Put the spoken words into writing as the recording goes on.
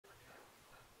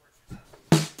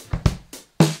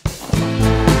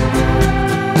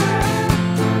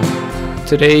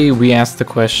Today we asked the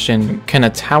question, can a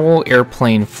towel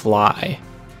airplane fly?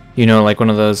 You know, like one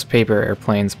of those paper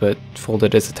airplanes but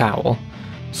folded as a towel.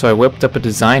 So I whipped up a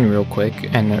design real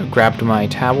quick and grabbed my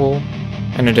towel,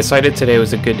 and I decided today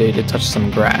was a good day to touch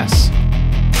some grass.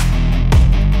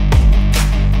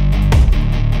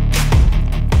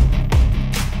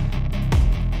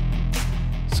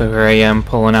 So here I am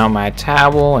pulling out my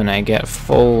towel and I get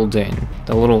folding.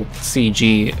 The little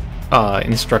CG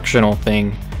instructional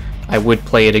thing. I would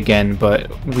play it again, but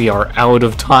we are out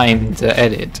of time to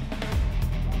edit.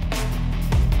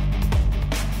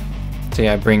 So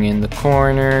yeah, I bring in the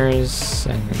corners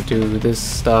and do this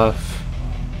stuff.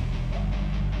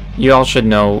 You all should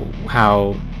know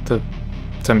how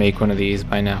to make one of these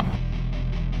by now.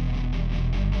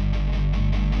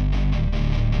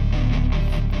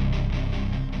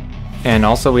 And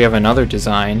also we have another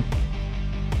design.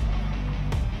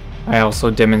 I also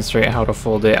demonstrate how to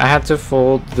fold it. I had to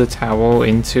fold the towel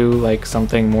into like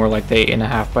something more like the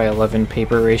 8.5 by 11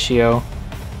 paper ratio.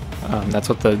 That's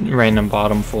what the random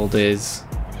bottom fold is.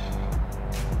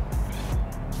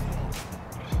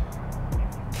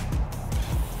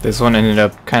 This one ended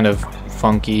up kind of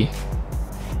funky.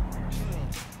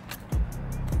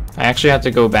 I actually had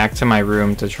to go back to my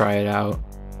room to try it out.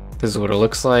 This is what it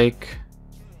looks like.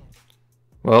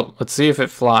 Well, let's see if it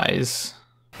flies.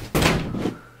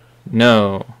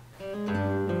 No.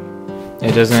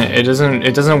 It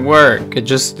doesn't work. It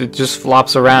just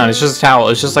flops around. It's just a towel.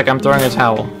 It's just like I'm throwing a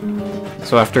towel.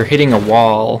 So after hitting a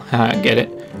wall, get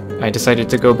it? I decided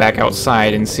to go back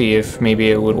outside and see if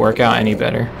maybe it would work out any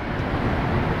better.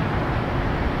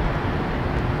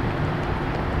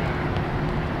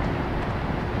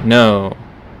 No.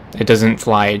 It doesn't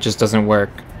fly. It just doesn't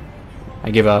work.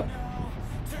 I give up.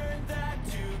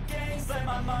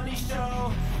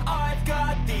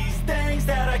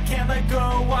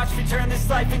 Watch me turn this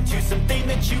life into something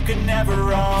that you can never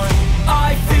own.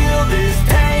 I feel this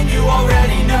pain.